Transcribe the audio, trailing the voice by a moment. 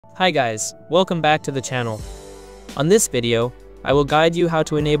Hi guys, welcome back to the channel. On this video, I will guide you how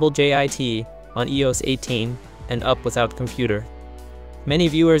to enable JIT on iOS 18 and up without computer. Many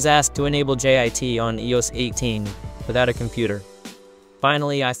viewers asked to enable JIT on iOS 18 without a computer.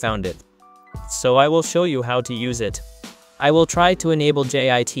 Finally, I found it. So I will show you how to use it. I will try to enable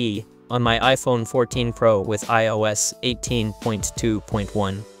JIT on my iPhone 14 Pro with iOS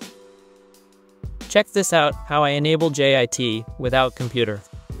 18.2.1. Check this out, how I enable JIT without computer.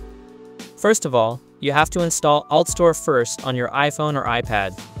 First of all, you have to install AltStore first on your iPhone or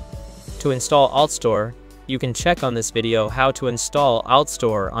iPad. To install AltStore, you can check on this video how to install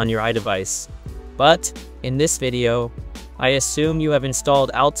AltStore on your iDevice. But, in this video, I assume you have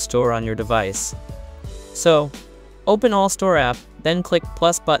installed AltStore on your device. So, open AltStore app, then click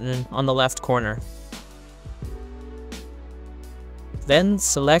plus button on the left corner. Then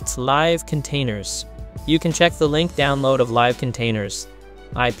select Live Containers. You can check the link download of Live Containers,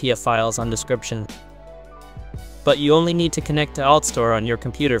 IPA files on description. But you only need to connect to AltStore on your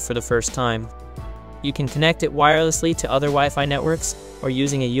computer for the first time. You can connect it wirelessly to other Wi-Fi networks or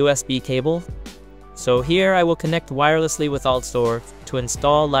using a USB cable. So here I will connect wirelessly with AltStore to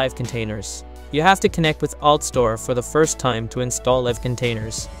install Live Containers. You have to connect with AltStore for the first time to install Live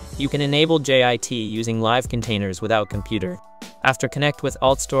Containers. You can enable JIT using Live Containers without computer. After connect with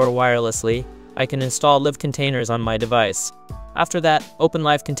AltStore wirelessly, I can install Live Containers on my device. After that, open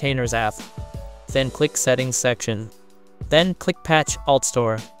Live Containers app. Then click Settings section. Then click Patch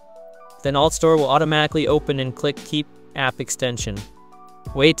AltStore. Then AltStore will automatically open and click Keep App Extension.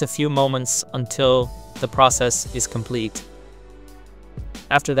 Wait a few moments until the process is complete.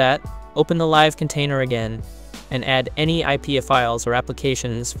 After that, open the Live Container again and add any IPA files or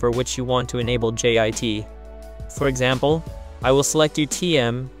applications for which you want to enable JIT. For example, I will select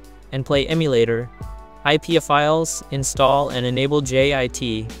UTM and play emulator, IPA files, install and enable JIT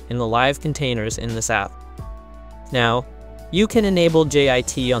in the Live Containers in this app. Now, you can enable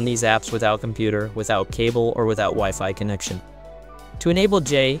JIT on these apps without computer, without cable, or without Wi-Fi connection. To enable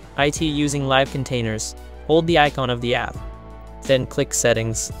JIT using Live Containers, hold the icon of the app, then click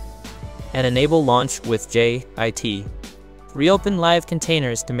Settings, and enable Launch with JIT. Reopen Live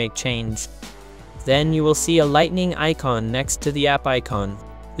Containers to make change. Then you will see a lightning icon next to the app icon.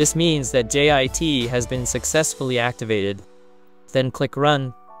 This means that JIT has been successfully activated. Then click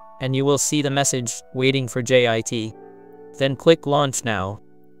Run, and you will see the message waiting for JIT. Then click Launch Now.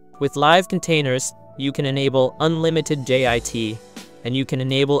 With Live Containers, you can enable unlimited JIT, and you can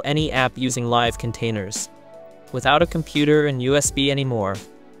enable any app using Live Containers without a computer and USB anymore.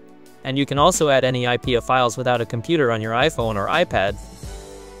 And you can also add any IPA files without a computer on your iPhone or iPad.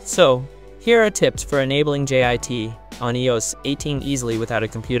 So, here are tips for enabling JIT on iOS 18 easily without a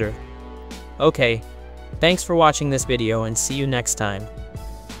computer. Okay, thanks for watching this video and see you next time.